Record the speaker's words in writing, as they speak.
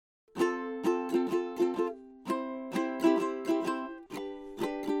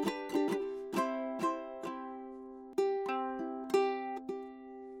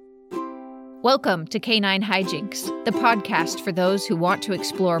Welcome to Canine Hijinks, the podcast for those who want to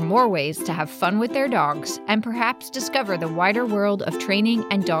explore more ways to have fun with their dogs and perhaps discover the wider world of training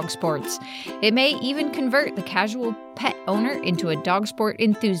and dog sports. It may even convert the casual pet owner into a dog sport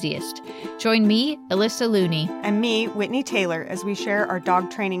enthusiast. Join me, Alyssa Looney. And me, Whitney Taylor, as we share our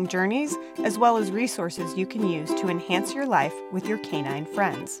dog training journeys, as well as resources you can use to enhance your life with your canine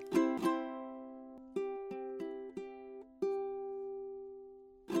friends.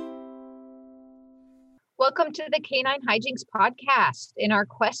 Welcome to the Canine Hijinks podcast. In our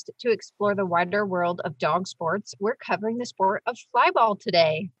quest to explore the wider world of dog sports, we're covering the sport of flyball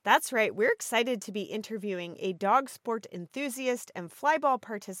today. That's right. We're excited to be interviewing a dog sport enthusiast and flyball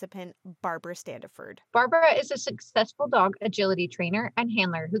participant, Barbara Standiford. Barbara is a successful dog agility trainer and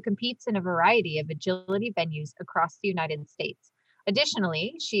handler who competes in a variety of agility venues across the United States.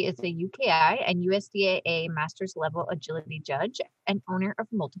 Additionally, she is a UKI and USDAA Masters Level Agility Judge and owner of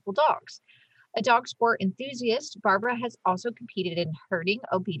multiple dogs. A dog sport enthusiast, Barbara has also competed in herding,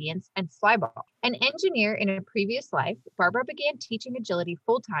 obedience, and flyball. An engineer in a previous life, Barbara began teaching agility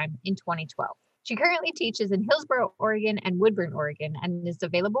full-time in 2012. She currently teaches in Hillsboro, Oregon, and Woodburn, Oregon, and is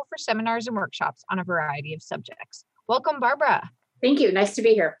available for seminars and workshops on a variety of subjects. Welcome, Barbara. Thank you. Nice to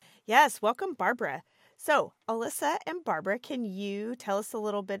be here. Yes, welcome, Barbara. So, Alyssa and Barbara, can you tell us a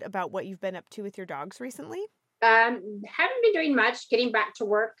little bit about what you've been up to with your dogs recently? Haven't been doing much, getting back to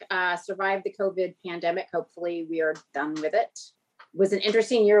work, survived the COVID pandemic. Hopefully we are done with it. It was an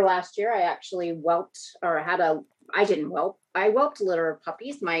interesting year last year. I actually I didn't whelp. I whelped a litter of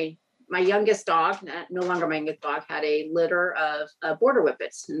puppies. My youngest dog, no longer my youngest dog, had a litter of border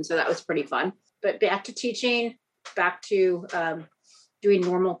whippets. And so that was pretty fun. But back to teaching, back to doing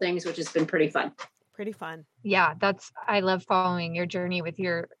normal things, which has been pretty fun. Pretty fun. Yeah, I love following your journey with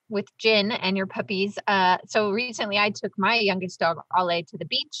Jin and your puppies. So recently I took my youngest dog, Ale, to the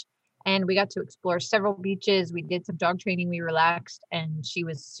beach and we got to explore several beaches. We did some dog training, we relaxed, and she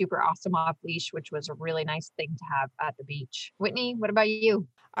was super awesome off leash, which was a really nice thing to have at the beach. Whitney, what about you?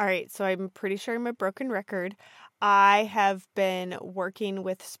 All right, so I'm pretty sure I'm a broken record. I have been working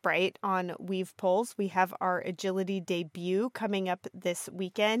with Sprite on weave poles. We have our agility debut coming up this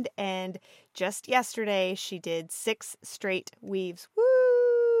weekend, and just yesterday she did 6 straight weaves. Woo!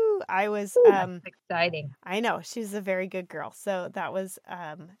 I was that's exciting. I know, she's a very good girl. So that was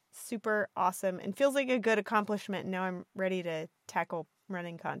super awesome and feels like a good accomplishment. Now I'm ready to tackle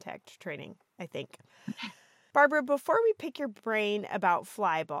running contact training, I think. Barbara, before we pick your brain about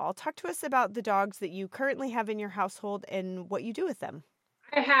flyball, talk to us about the dogs that you currently have in your household and what you do with them.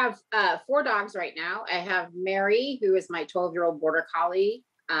 I have 4 dogs right now. I have Mary, who is my 12-year-old border collie.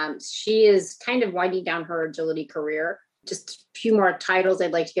 She is kind of winding down her agility career. Just a few more titles.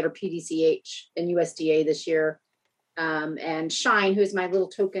 I'd like to get her PDCH and USDA this year. And Shine, who's my little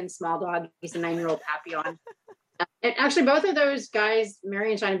token small dog. He's a 9-year-old Papillon. And actually, both of those guys,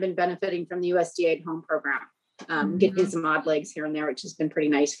 Mary and Shine, have been benefiting from the USDA at home program. Getting some odd legs here and there, which has been pretty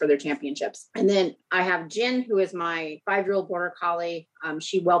nice for their championships. And then I have Jin, who is my 5-year-old border collie.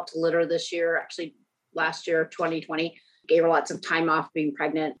 She whelped a litter this year, actually last year, 2020. Gave her lots of time off being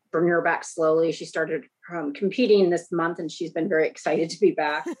pregnant, bring her back slowly. She started competing this month and she's been very excited to be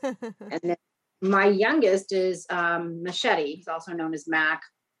back. And then my youngest is Machete. He's also known as Mac.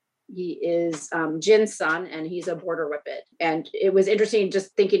 He is Jin's son and he's a border whippet. And it was interesting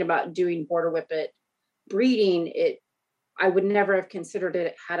just thinking about doing border whippet breeding. I would never have considered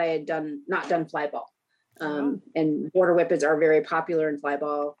it had I not done flyball. And border whippets are very popular in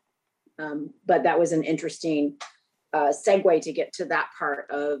flyball. But that was an interesting segue to get to that part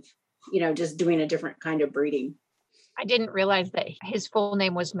of, just doing a different kind of breeding. I didn't realize that his full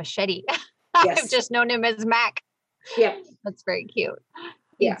name was Machete. Yes. I've just known him as Mac. Yeah. That's very cute.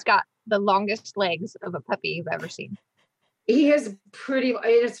 Yeah. He's got the longest legs of a puppy you've ever seen. He is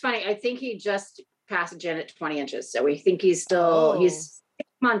it's funny. I think he just passed Jen at 20 inches. So we think he's 6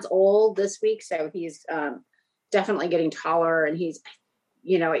 months old this week. So he's definitely getting taller and he's,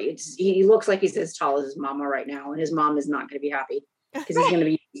 he looks like he's as tall as his mama right now. And his mom is not going to be happy because he's going to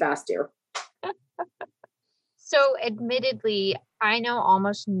be faster. So admittedly, I know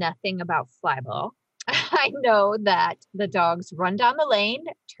almost nothing about flyball. I know that the dogs run down the lane,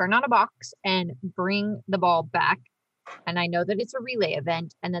 turn on a box, and bring the ball back. And I know that it's a relay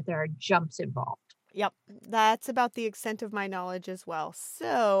event and that there are jumps involved. Yep, that's about the extent of my knowledge as well.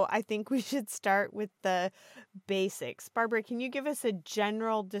 So I think we should start with the basics. Barbara, can you give us a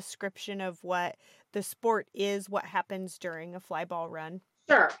general description of what the sport is, what happens during a flyball run?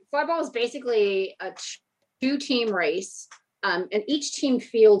 Sure. Flyball is basically a 2-team race. And each team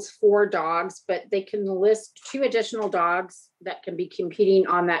fields 4 dogs, but they can list 2 additional dogs that can be competing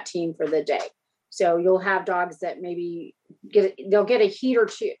on that team for the day. So you'll have dogs that maybe they'll get a heat or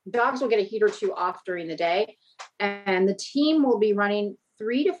 2. Dogs will get a heat or 2 off during the day. And the team will be running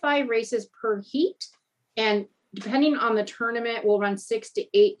 3 to 5 races per heat. And depending on the tournament, we'll run 6 to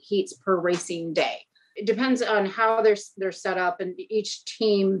 8 heats per racing day. It depends on how they're set up, and each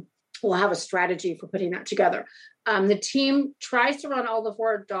team will have a strategy for putting that together. The team tries to run all the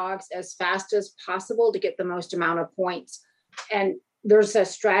 4 dogs as fast as possible to get the most amount of points. And there's a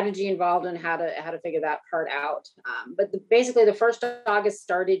strategy involved in how to figure that part out. But basically the first dog is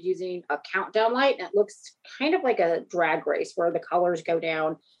started using a countdown light, and it looks kind of like a drag race where the colors go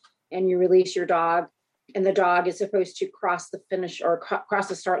down and you release your dog, and the dog is supposed to cross the finish or cross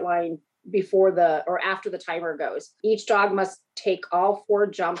the start line before or after the timer goes. Each dog must take all 4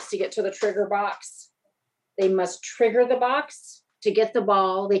 jumps to get to the trigger box. They must trigger the box to get the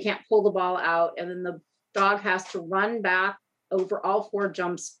ball. They can't pull the ball out. And then the dog has to run back over all 4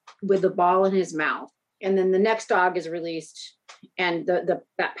 jumps with the ball in his mouth. And then the next dog is released, and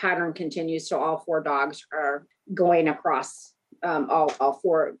that pattern continues. So all 4 dogs are going across all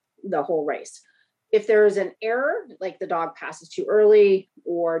 4, the whole race. If there is an error, like the dog passes too early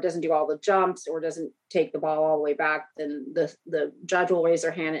or doesn't do all the jumps or doesn't take the ball all the way back, then the judge will raise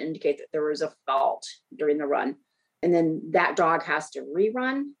their hand and indicate that there was a fault during the run. And then that dog has to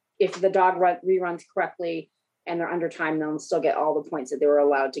rerun. If the dog reruns correctly and they're under time, they'll still get all the points that they were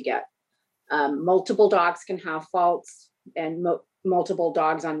allowed to get. Multiple dogs can have faults, and multiple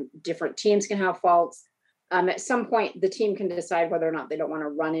dogs on different teams can have faults. At some point, the team can decide whether or not they don't want to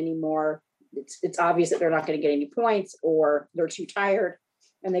run anymore. It's obvious that they're not going to get any points, or they're too tired,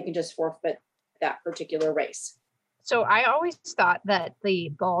 and they can just forfeit that particular race. So I always thought that the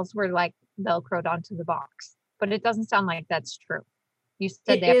balls were like Velcroed onto the box, but it doesn't sound like that's true. You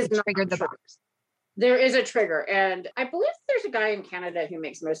said they have to trigger the box. There is a trigger, and I believe there's a guy in Canada who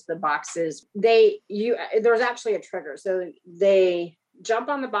makes most of the boxes. There's actually a trigger, so they jump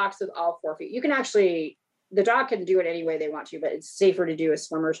on the box with all 4 feet. You can actually. The dog can do it any way they want to, but it's safer to do a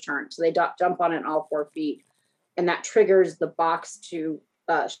swimmer's turn. So they jump on it all 4 feet, and that triggers the box to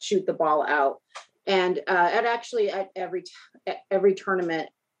shoot the ball out. And at every tournament,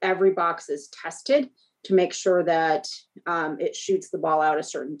 every box is tested to make sure that it shoots the ball out a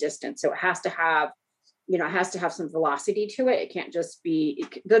certain distance. So it has to have some velocity to it. It can't just be,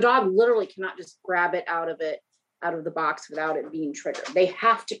 the dog literally cannot just grab it out of the box without it being triggered. They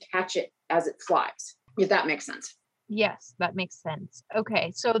have to catch it as it flies. If that makes sense. Yes, that makes sense.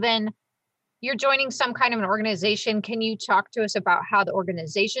 Okay. So then you're joining some kind of an organization. Can you talk to us about how the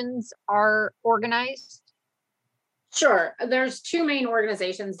organizations are organized? Sure. There's 2 main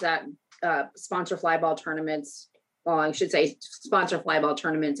organizations that sponsor flyball tournaments. Well, I should say sponsor flyball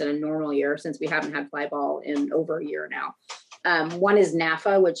tournaments in a normal year, since we haven't had flyball in over a year now. One is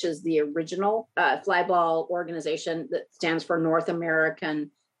NAFA, which is the original flyball organization that stands for North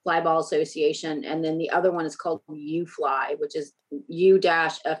American Flyball Association. And then the other one is called UFly, which is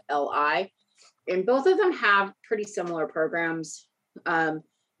U-FLI. And both of them have pretty similar programs.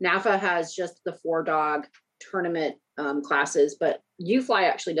 NAFA has just the 4 dog tournament classes, but UFly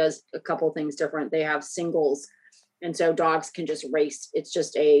actually does a couple things different. They have singles, and so dogs can just race. It's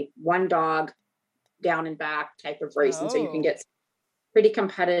just a 1 dog down and back type of race. And so you can get pretty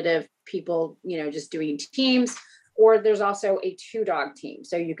competitive people, just doing teams. Or there's also a 2 dog team.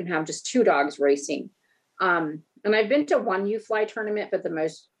 So you can have just 2 dogs racing. And I've been to 1 UFly tournament, but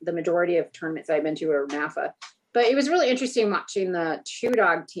the majority of tournaments I've been to are NAFA. But it was really interesting watching the 2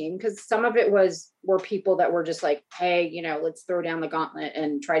 dog team, because some of it were people that were just like, hey, let's throw down the gauntlet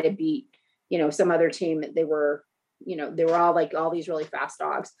and try to beat, some other team. They were all like all these really fast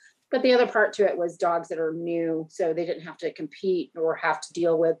dogs. But the other part to it was dogs that are new. So they didn't have to compete or have to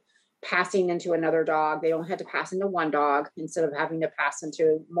deal with passing into another dog. They only had to pass into 1 dog instead of having to pass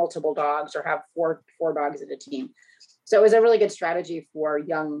into multiple dogs or have four dogs in a team. So it was a really good strategy for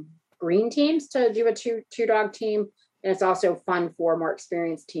young green teams to do a two dog team. And it's also fun for more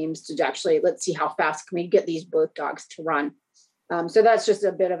experienced teams to actually, let's see how fast can we get these both dogs to run. So that's just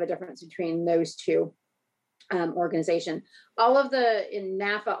a bit of a difference between those 2 organizations. In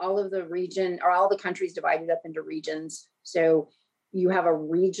NAFA, all of the region, or all the countries divided up into regions. So you have a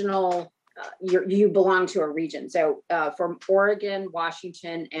regional, you belong to a region. So from Oregon,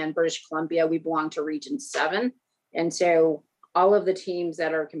 Washington, and British Columbia, we belong to Region 7. And so all of the teams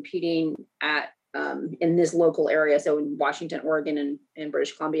that are competing in this local area, so in Washington, Oregon, and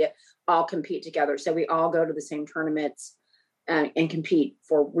British Columbia, all compete together. So we all go to the same tournaments and compete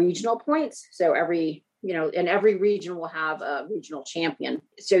for regional points. So every and every region will have a regional champion.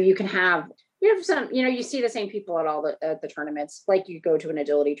 So you have some, you see the same people at the tournaments. Like you go to an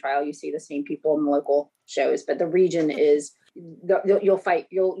agility trial, you see the same people in the local shows, but the region is,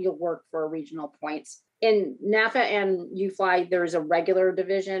 you'll work for regional points. In NAFA and UFly, there's a regular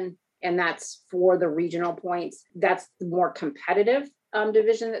division, and that's for the regional points. That's the more competitive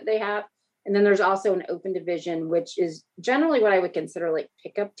division that they have. And then there's also an open division, which is generally what I would consider like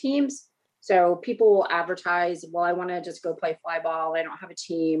pickup teams. So people will advertise, well, I want to just go play fly ball. I don't have a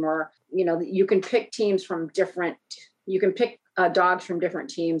team, or, you can pick teams you can pick dogs from different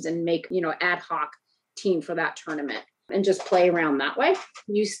teams and make, ad hoc team for that tournament and just play around that way.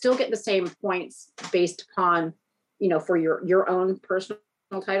 You still get the same points based upon, for your own personal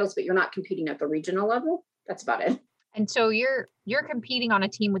titles, but you're not competing at the regional level. That's about it. And so you're competing on a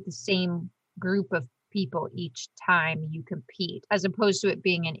team with the same group of people each time you compete, as opposed to it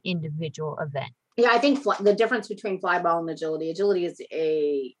being an individual event. Yeah, I think the difference between flyball and agility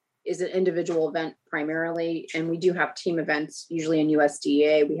is an individual event primarily, and we do have team events. Usually in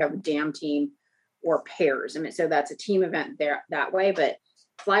USDA, we have a dam team or pairs, and so that's a team event there that way. But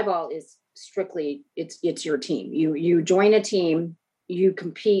flyball is strictly it's your team. You join a team, you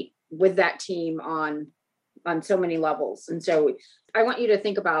compete with that team on so many levels, and so I want you to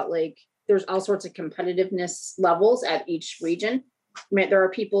think about like, there's all sorts of competitiveness levels at each region. I mean, there are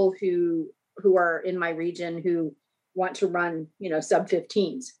people who are in my region who want to run, sub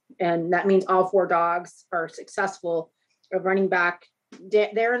 15s. And that means all 4 dogs are successful of running back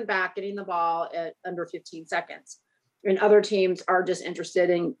there and back, getting the ball at under 15 seconds. And other teams are just interested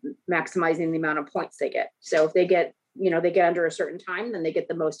in maximizing the amount of points they get. So if they get, they get under a certain time, then they get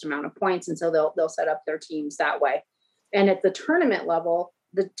the most amount of points. And so they'll set up their teams that way. And at the tournament level,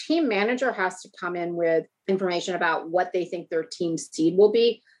 the team manager has to come in with information about what they think their team seed will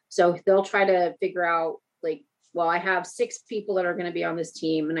be. So they'll try to figure out like, well, I have 6 people that are going to be on this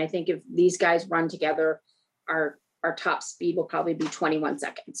team. And I think if these guys run together, our top speed will probably be 21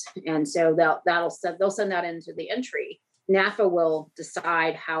 seconds. And so they'll send that into the entry. NAFA will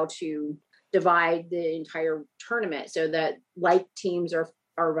decide how to divide the entire tournament so that like teams are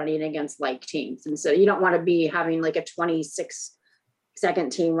running against like teams. And so you don't want to be having like a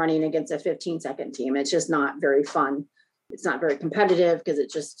 26-second team running against a 15-second team. It's just not very fun. It's not very competitive because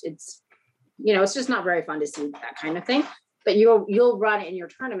it's just not very fun to see that kind of thing. But you'll run in your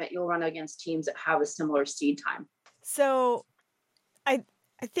tournament, you'll run against teams that have a similar seed time. So I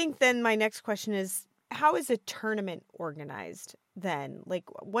think then my next question is, how is a tournament organized then? Like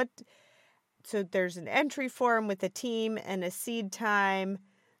so there's an entry form with a team and a seed time.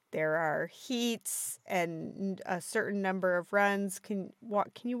 There are heats and a certain number of runs. Can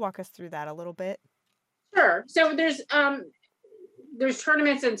you walk us through that a little bit? Sure. So there's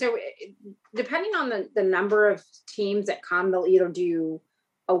tournaments, and so depending on the number of teams that come, they'll either do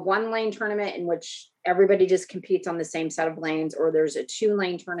a 1-lane tournament in which everybody just competes on the same set of lanes, or there's a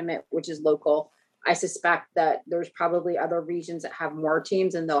 2-lane tournament, which is local. I suspect that there's probably other regions that have more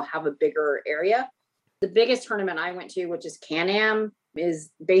teams and they'll have a bigger area. The biggest tournament I went to, which is Can-Am, is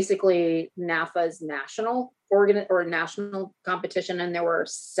basically NAFA's national national competition, and there were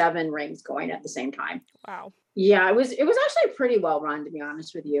 7 rings going at the same time. Wow. Yeah, it was actually pretty well run, to be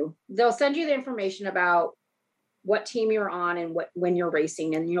honest with you. They'll send you the information about what team you're on and when you're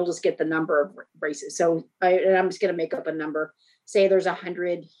racing, and you'll just get the number of races. So I'm just going to make up a number. Say there's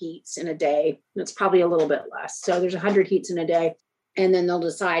 100 heats in a day. It's probably a little bit less. So there's 100 heats in a day, and then they'll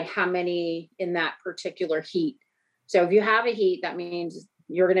decide how many in that particular heat. So if you have a heat, that means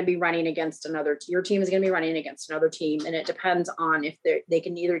you're going to be running against your team is going to be running against another team. And it depends on if they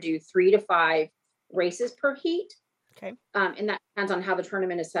can either do 3 to 5 races per heat. Okay. And that depends on how the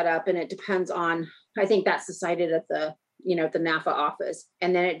tournament is set up. And it depends on, I think that's decided at the NAFA office.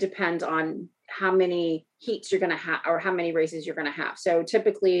 And then it depends on how many heats you're going to have or how many races you're going to have. So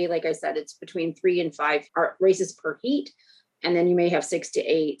typically, like I said, it's between 3 and 5 races per heat. And then you may have 6 to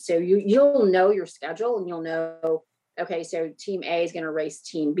 8. So you'll know your schedule, and you'll know, okay, so team A is going to race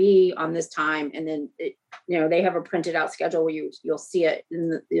team B on this time. And then, they have a printed out schedule where you'll see it,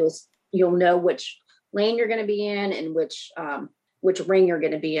 and you'll know which lane you're going to be in and which ring you're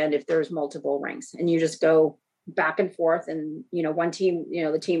going to be in if there's multiple rings. And you just go back and forth, and, one team,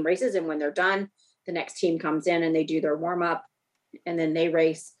 the team races, and when they're done, the next team comes in and they do their warm up, and then they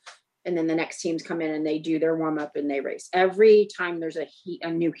race. And then the next teams come in and they do their warm up and they race. Every time there's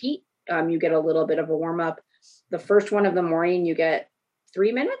a new heat, you get a little bit of a warm up. The first one of the morning, you get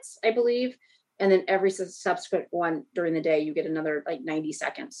 3 minutes, I believe. And then every subsequent one during the day, you get another like 90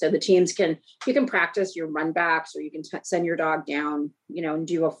 seconds. So the teams you can practice your run backs, or you can send your dog down, and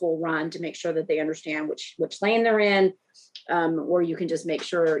do a full run to make sure that they understand which lane they're in. Or you can just make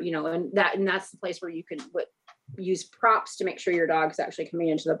sure, and that's the place where you can use props to make sure your dog's actually coming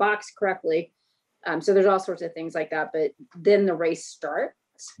into the box correctly. So there's all sorts of things like that, but then the race starts.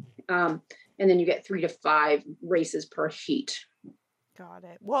 And then you get 3 to 5 races per heat. Got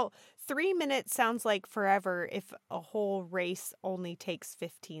it. Well, 3 minutes sounds like forever if a whole race only takes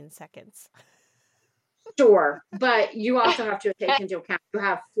 15 seconds. Sure. But you also have to take into account you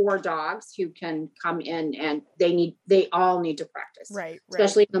have 4 dogs who can come in, and they all need to practice. Right.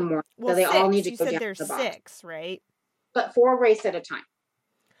 Especially in the morning. Well, so they 6. all need to you go said down there's the box. 6, right? But 4 race at a time.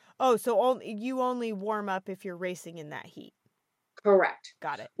 Oh, so you only warm up if you're racing in that heat. Correct.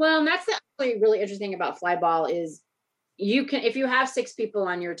 Got it. Well, and that's actually really interesting about fly ball is you can, if you have 6 people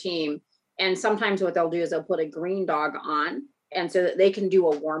on your team, and sometimes what they'll do is they'll put a green dog on, and so that they can do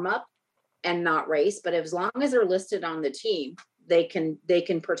a warm up and not race. But as long as they're listed on the team, they can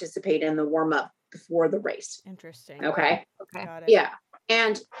participate in the warm up before the race. Interesting. Okay. Got it. Yeah.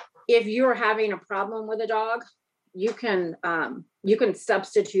 And if you're having a problem with a dog, you can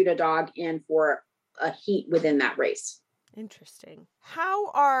substitute a dog in for a heat within that race. Interesting.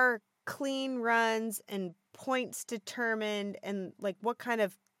 How are clean runs and points determined, and like what kind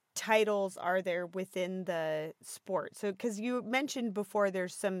of titles are there within the sport? So, because you mentioned before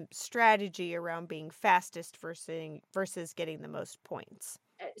there's some strategy around being fastest versus getting the most points.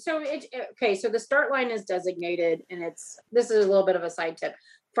 So so the start line is designated, and this is a little bit of a side tip.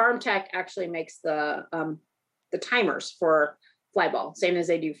 Farm Tech actually makes the timers for fly ball, same as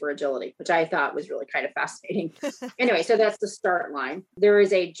they do for agility, which I thought was really kind of fascinating. Anyway, so that's the start line. There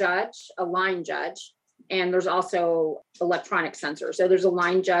is a line judge, and there's also electronic sensor. So there's a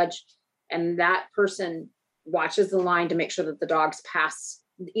line judge, and that person watches the line to make sure that the dogs pass.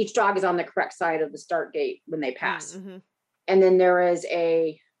 Each dog is on the correct side of the start gate when they pass. Mm-hmm. And then there is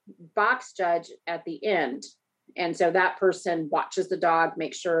a box judge at the end. And so that person watches the dog,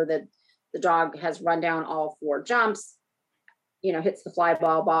 makes sure that the dog has run down all 4 jumps, hits the fly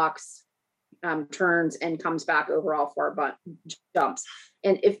ball box, turns and comes back over all 4 jumps.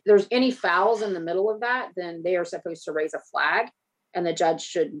 And if there's any fouls in the middle of that, then they are supposed to raise a flag, and the judge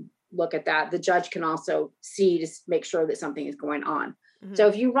should look at that. The judge can also see to make sure that something is going on. Mm-hmm. So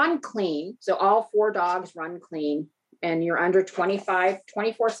if you run clean, so all 4 dogs run clean, and you're under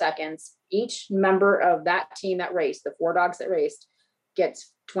 24 seconds, each member of that team that raced, the 4 dogs that raced,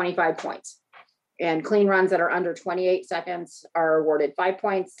 gets 25 points. And clean runs that are under 28 seconds are awarded 5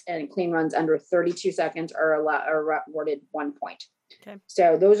 points, and clean runs under 32 seconds are awarded 1 point. Okay.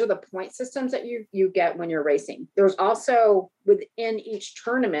 So those are the point systems that you get when you're racing. There's also within each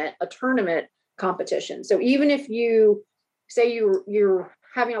tournament, a tournament competition. So even if you say you're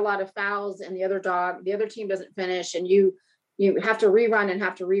having a lot of fouls and the other team doesn't finish, and you have to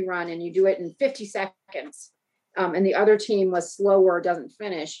rerun and you do it in 50 seconds, and the other team was slower, doesn't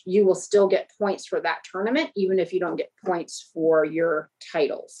finish, you will still get points for that tournament, even if you don't get points for your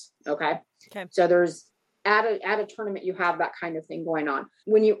titles. Okay. So there's at a tournament, you have that kind of thing going on.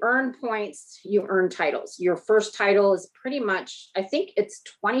 When you earn points, you earn titles. Your first title is pretty much, I think it's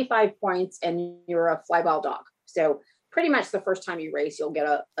 25 points, and you're a fly ball dog. So pretty much the first time you race, you'll get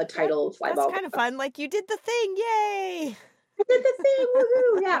a title of fly ball. That's kind of fun. Like, you did the thing. Yay. I did the thing.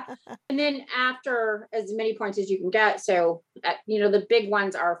 Woohoo. Yeah. And then after as many points as you can get. So, the big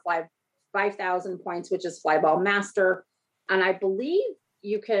ones are 5,000 points, which is fly ball master. And I believe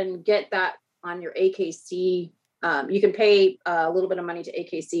you can get that on your AKC. You can pay a little bit of money to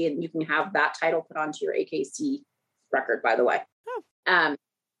AKC, and you can have that title put onto your AKC record, by the way. Oh.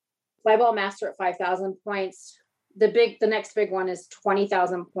 Fly ball master at 5,000 points. The next big one is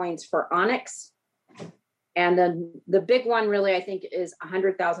 20,000 points for Onyx. And then the big one really, I think, is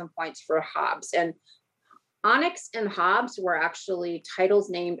 100,000 points for Hobbs. And Onyx and Hobbs were actually titles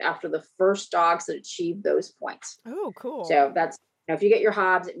named after the first dogs that achieved those points. Oh, cool. So that's, if you get your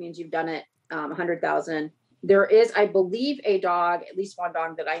Hobbs, it means you've done it 100,000. There is, I believe, a dog, at least one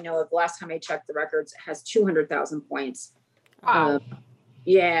dog that I know of, the last time I checked the records, has 200,000 points. Wow.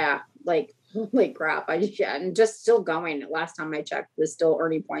 Yeah, like crap. And just still going. Last time I checked, was still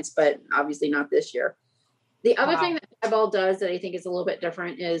earning points, but obviously not this year. The other thing that fly ball does that I think is a little bit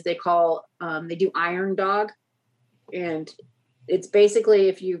different is they do Iron Dog. And it's basically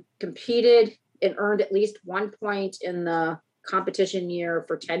if you competed and earned at least 1 point in the competition year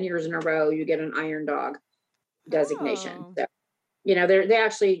for 10 years in a row, you get an Iron Dog designation. Oh. So, they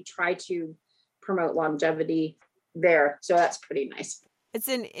actually try to promote longevity there. So that's pretty nice. It's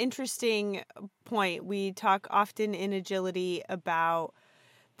an interesting point. We talk often in agility about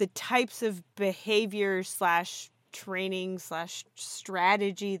the types of behavior / training /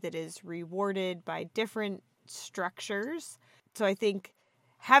 strategy that is rewarded by different structures. So I think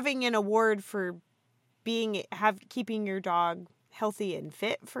having an award for keeping your dog healthy and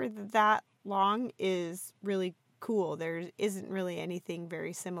fit for that long is really cool. There isn't really anything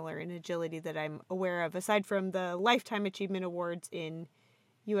very similar in agility that I'm aware of, aside from the Lifetime Achievement Awards in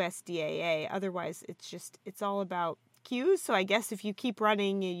USDAA. Otherwise, it's all about cues. So I guess if you keep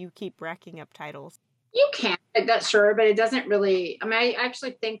running, you keep racking up titles. You can, that's sure, but it doesn't really. I mean, I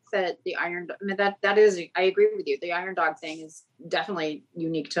actually think that that is. I agree with you. The Iron Dog thing is definitely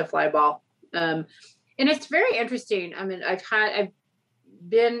unique to Flyball, and it's very interesting. I mean, I've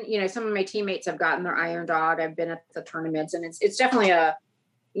been, some of my teammates have gotten their Iron Dog. I've been at the tournaments, and it's definitely a,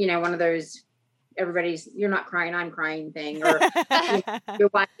 one of those everybody's you're not crying, I'm crying thing, or you're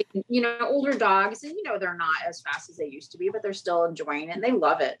watching, older dogs, and they're not as fast as they used to be, but they're still enjoying it and they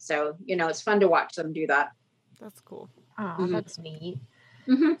love it. So, it's fun to watch them do that. That's cool. Oh, that's neat.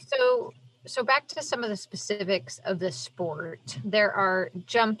 Mm-hmm. So back to some of the specifics of the sport. There are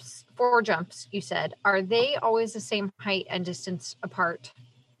 4 jumps, you said. Are they always the same height and distance apart?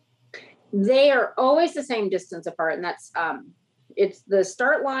 They are always the same distance apart. And that's, it's the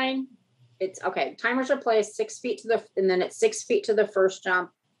start line. It's okay. Timers are placed 6 feet and then it's 6 feet to the first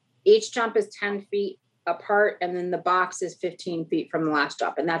jump. Each jump is 10 feet apart. And then the box is 15 feet from the last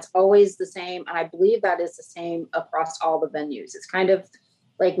jump. And that's always the same. And I believe that is the same across all the venues. It's kind of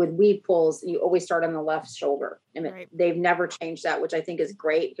like with weave pulls, you always start on the left shoulder. And right. They've never changed that, which I think is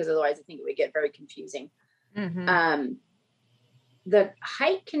great, because otherwise I think it would get very confusing. Mm-hmm. The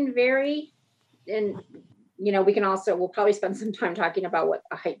height can vary. And, we'll probably spend some time talking about what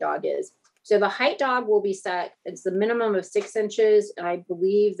a height dog is. So the height dog will be set, it's the minimum of 6 inches. And I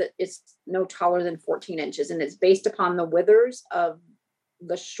believe that it's no taller than 14 inches. And it's based upon the withers of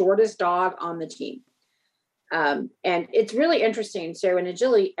the shortest dog on the team. And it's really interesting. So in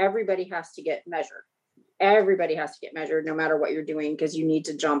agility, everybody has to get measured. Everybody has to get measured no matter what you're doing, because you need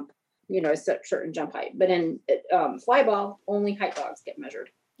to jump, a certain jump height. But in Flyball, only height dogs get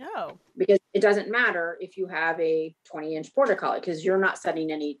measured. Oh. Because it doesn't matter if you have a 20-inch border collie, because you're not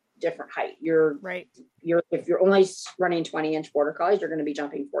setting any different height. If you're only running 20-inch border collies, you're going to be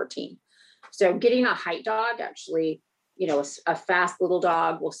jumping 14. So getting a height dog actually, a fast little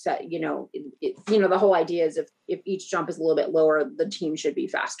dog will set, the whole idea is if each jump is a little bit lower, the team should be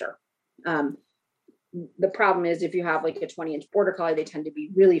faster. The problem is if you have like a 20-inch border collie, they tend to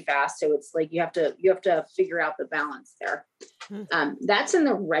be really fast. So it's like you have to figure out the balance there. That's in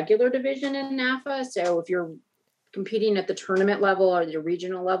the regular division in NAFA. So if you're competing at the tournament level or the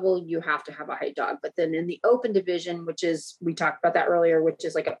regional level, you have to have a height dog. But then in the open division, which is, we talked about that earlier, which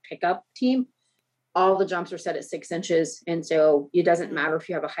is like a pickup team, all the jumps are set at 6 inches. And so it doesn't matter if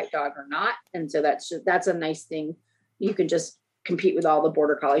you have a height dog or not. And so that's a nice thing. You can just compete with all the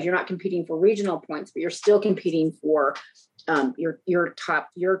border collies. You're not competing for regional points, but you're still competing for your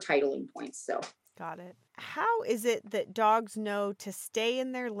titling points. So got it. How is it that dogs know to stay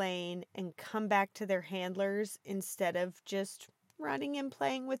in their lane and come back to their handlers instead of just running and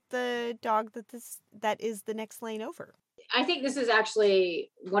playing with the dog that is the next lane over? I think this is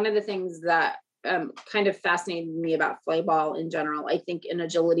actually one of the things that kind of fascinated me about Flyball in general. I think in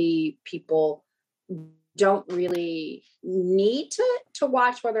agility, people don't really need to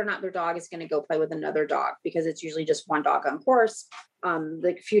watch whether or not their dog is going to go play with another dog, because it's usually just one dog on course.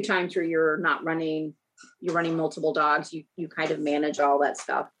 The few times where you're running multiple dogs, you kind of manage all that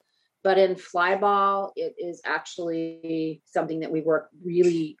stuff. But in Flyball, it is actually something that we work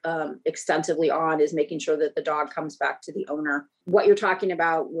really extensively on, is making sure that the dog comes back to the owner. What you're talking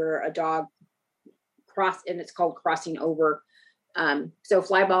about, where a dog and it's called crossing over. So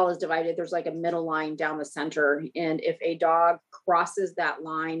Flyball is divided. There's like a middle line down the center. And if a dog crosses that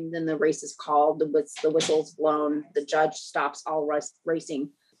line, then the race is called, the whistle's blown, the judge stops all racing,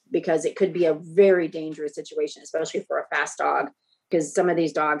 because it could be a very dangerous situation, especially for a fast dog. Because some of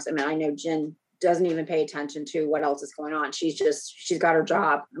these dogs, I know Jen doesn't even pay attention to what else is going on. She's got her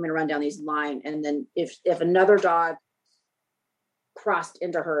job. I'm going to run down these line. And then if another dog crossed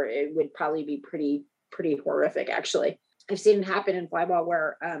into her, it would probably be pretty horrific, actually. I've seen it happen in Flyball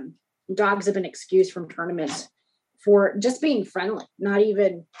where dogs have been excused from tournaments for just being friendly, not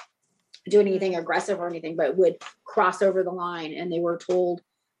even doing anything aggressive or anything, but would cross over the line. And they were told,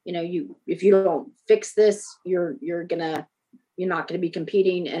 if you don't fix this, you're not going to be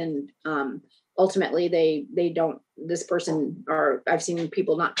competing. And ultimately I've seen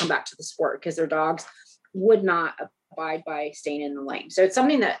people not come back to the sport because their dogs would not abide by staying in the lane. So it's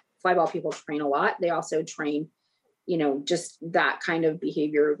something that flyball people train a lot. They also train, just that kind of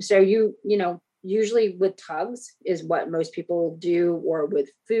behavior. So usually with tugs is what most people do, or with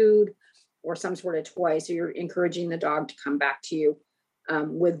food or some sort of toy. So you're encouraging the dog to come back to you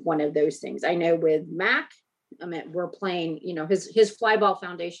with one of those things. I know with Mac, we're playing, his flyball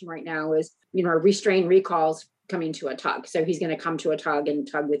foundation right now is, restrain recalls coming to a tug. So he's going to come to a tug and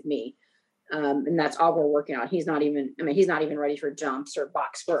tug with me. And that's all we're working on. He's not even ready for jumps or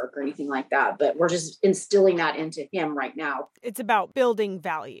box work or anything like that, but we're just instilling that into him right now. It's about building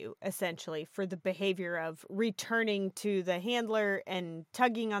value, essentially, for the behavior of returning to the handler and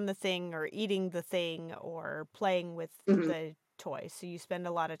tugging on the thing or eating the thing or playing with the toy. So you spend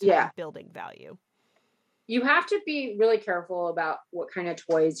a lot of time building value. You have to be really careful about what kind of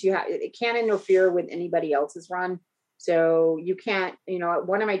toys you have. It can't interfere with anybody else's run. So you can't,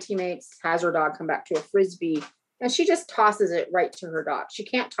 one of my teammates has her dog come back to a Frisbee and she just tosses it right to her dog. She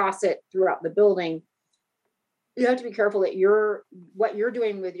can't toss it throughout the building. You have to be careful that what you're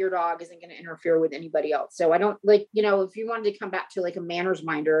doing with your dog isn't going to interfere with anybody else. So I don't if you wanted to come back to like a manners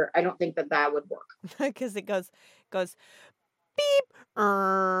minder, I don't think that would work. Because it goes beep,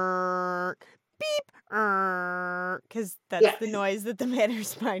 beep, because that's the noise that the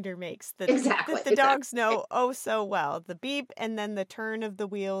manners minder makes. That the dogs know so well. The beep and then the turn of the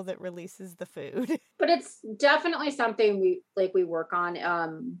wheel that releases the food. But it's definitely something we work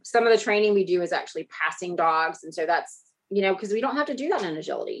on. Some of the training we do is actually passing dogs, and so that's because we don't have to do that in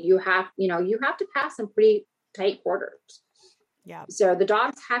agility. You have to pass some pretty tight quarters. Yeah. So the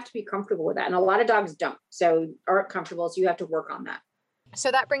dogs have to be comfortable with that, and a lot of dogs aren't comfortable. So you have to work on that. So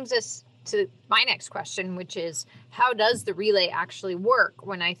that brings us to my next question, which is, how does the relay actually work?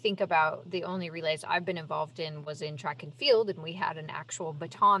 When I think about the only relays I've been involved in was in track and field, and we had an actual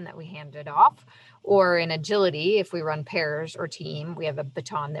baton that we handed off, or in agility, if we run pairs or team, we have a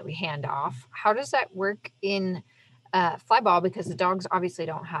baton that we hand off. How does that work in flyball? Because the dogs obviously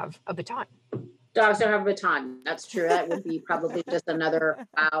don't have a baton. Dogs don't have a baton. That's true. That would be probably just another,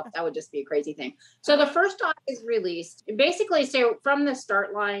 wow, that would just be a crazy thing. So the first dog is released. Basically, so from the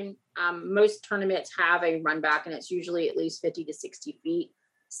start line, most tournaments have a run back, and it's usually at least 50 to 60 feet.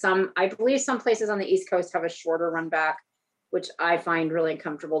 I believe some places on the East Coast have a shorter run back, which I find really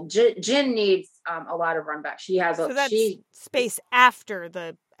uncomfortable. Jen needs a lot of run back. She has space after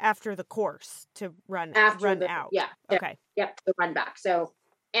the course to run out. Yeah. Okay. Yep. The run back. So,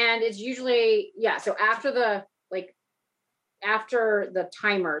 and it's usually, so after the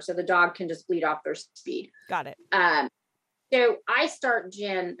timer, so the dog can just bleed off their speed. Got it. So I start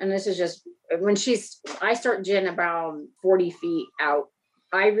Jen, and this is just I start Jen about 40 feet out.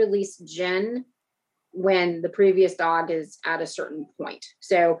 I release Jen when the previous dog is at a certain point.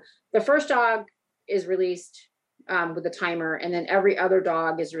 So the first dog is released with the timer, and then every other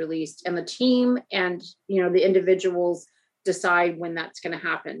dog is released, and the team and, the individuals decide when that's going to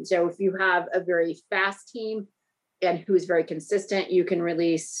happen. So if you have a very fast team and who's very consistent, you can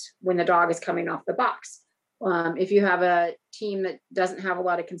release when the dog is coming off the box. If you have a team that doesn't have a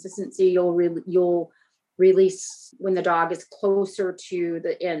lot of consistency, you'll release when the dog is closer to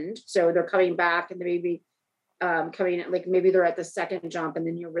the end. So they're coming back and maybe maybe they're at the second jump, and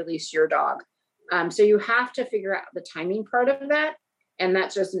then you release your dog. So you have to figure out the timing part of that. And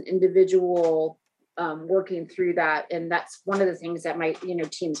that's just an individual working through that. And that's one of the things that my,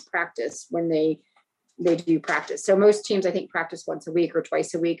 teams practice when they do practice. So most teams, I think, practice once a week or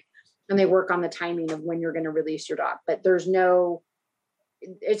twice a week, and they work on the timing of when you're going to release your dog. But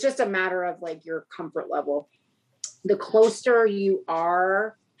it's just a matter of like your comfort level. The closer you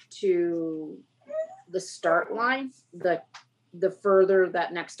are to the start line, the further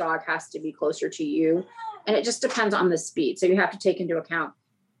that next dog has to be closer to you. And it just depends on the speed. So you have to take into account,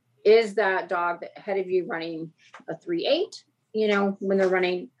 is that dog ahead of you running a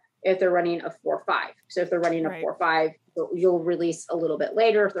 3.8, if they're running a 4.5. So if they're running a 4.5, you'll release a little bit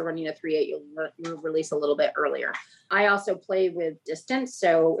later. If they're running a 3.8, you'll release a little bit earlier. I also play with distance.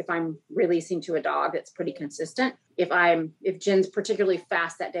 So if I'm releasing to a dog that's pretty consistent, if Jen's particularly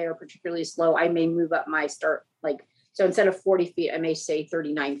fast that day or particularly slow, I may move up my start. So instead of 40 feet, I may say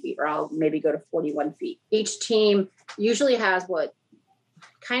 39 feet, or I'll maybe go to 41 feet. Each team usually has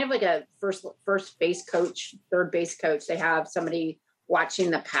kind of like a first base coach, third base coach. They have somebody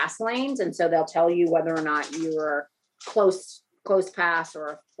watching the pass lanes. And so they'll tell you whether or not you're close pass or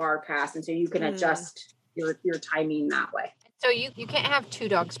a far pass. And so you can adjust your timing that way. So you can't have two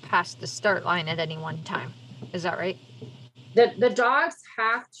dogs pass the start line at any one time. Is that right? The dogs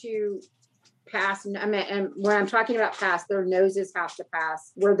have to pass. And when I'm talking about pass, their noses have to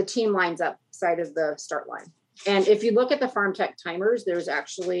pass where the team lines up side of the start line. And if you look at the Farm Tech timers, there's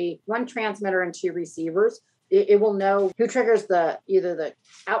actually one transmitter and two receivers. It will know who triggers either the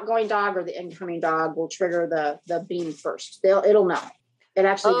outgoing dog or the incoming dog will trigger the beam first. It'll know. It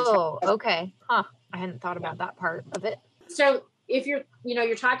actually. Oh, okay. Huh. I hadn't thought about that part of it. So if you're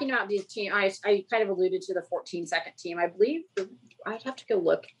talking about these teams, I kind of alluded to the 14-second team. I believe I'd have to go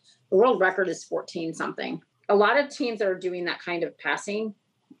look. The world record is 14 something. A lot of teams that are doing that kind of passing,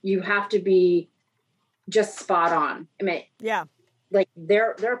 you have to be just spot on. I mean, yeah. Like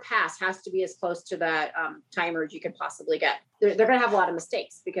their pass has to be as close to that timer as you could possibly get. They're going to have a lot of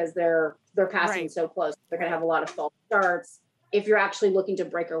mistakes because they're passing so close. They're going to have a lot of false starts. If you're actually looking to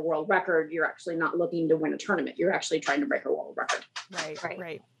break a world record, you're actually not looking to win a tournament. You're actually trying to break a world record.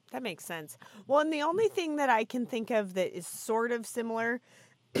 Right. That makes sense. Well, and the only thing that I can think of that is sort of similar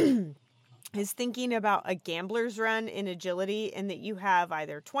is thinking about a gambler's run in agility, and that you have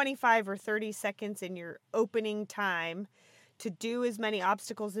either 25 or 30 seconds in your opening time to do as many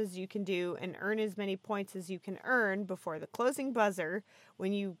obstacles as you can do and earn as many points as you can earn before the closing buzzer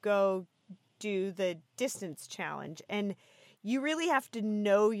when you go do the distance challenge. And you really have to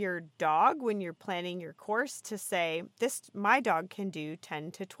know your dog when you're planning your course to say, my dog can do 10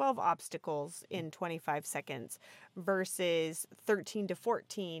 to 12 obstacles in 25 seconds versus 13 to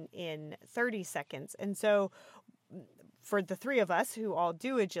 14 in 30 seconds. And so for the three of us who all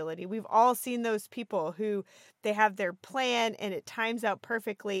do agility, we've all seen those people who they have their plan and it times out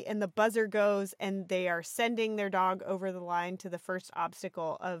perfectly and the buzzer goes and they are sending their dog over the line to the first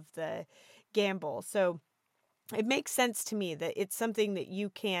obstacle of the gamble. So it makes sense to me that it's something that you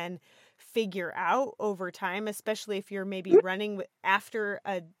can figure out over time, especially if you're maybe running after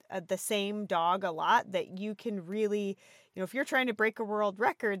the same dog a lot, that you can really, if you're trying to break a world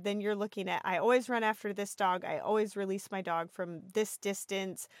record, then you're looking at, I always run after this dog. I always release my dog from this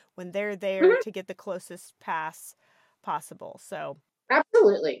distance when they're there to get the closest pass possible. So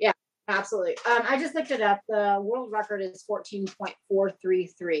absolutely. Yeah, absolutely. I just looked it up. The world record is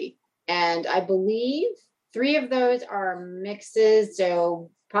 14.433. And I believe 3 of those are mixes. So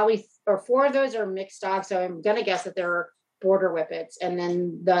probably, or 4 of those are mixed dogs. So I'm going to guess that they're border whippets. And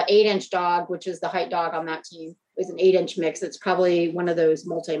then the 8-inch dog, which is the height dog on that team, is an 8-inch mix. It's probably one of those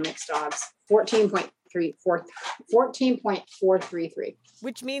multi-mix dogs. 14.433.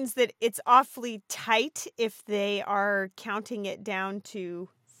 Which means that it's awfully tight if they are counting it down to,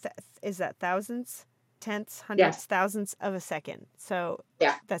 is that thousands? Tenths, hundredths, thousandths of a second. So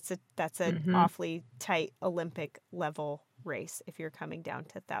that's an awfully tight Olympic level race if you're coming down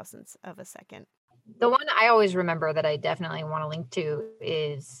to thousandths of a second. The one I always remember that I definitely want to link to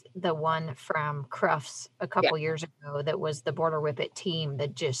is the one from Crufts a couple years ago that was the Border Whippet team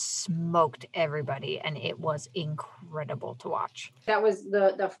that just smoked everybody, and it was incredible to watch. That was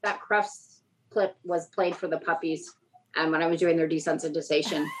that Crufts clip was played for the puppies when I was doing their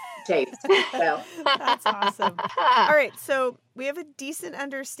desensitization tapes. So that's awesome. All right, so we have a decent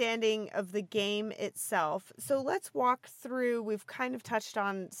understanding of the game itself. So let's walk through, we've kind of touched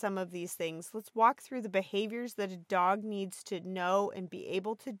on some of these things. Let's walk through the behaviors that a dog needs to know and be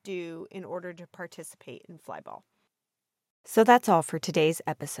able to do in order to participate in flyball. So that's all for today's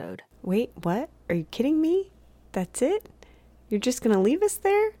episode. Wait, what? Are you kidding me? That's it? You're just going to leave us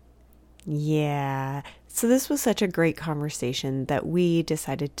there? Yeah. So this was such a great conversation that we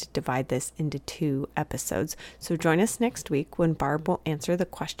decided to divide this into 2 episodes. So join us next week when Barb will answer the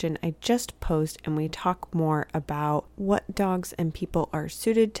question I just posed and we talk more about what dogs and people are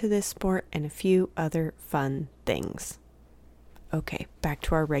suited to this sport and a few other fun things. Okay, back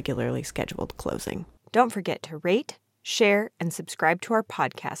to our regularly scheduled closing. Don't forget to rate, share, and subscribe to our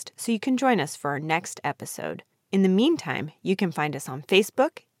podcast so you can join us for our next episode. In the meantime, you can find us on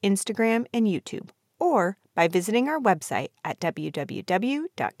Facebook, Instagram, and YouTube, or by visiting our website at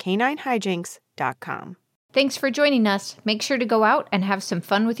www.caninehijinks.com. Thanks for joining us. Make sure to go out and have some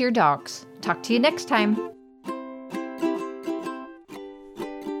fun with your dogs. Talk to you next time.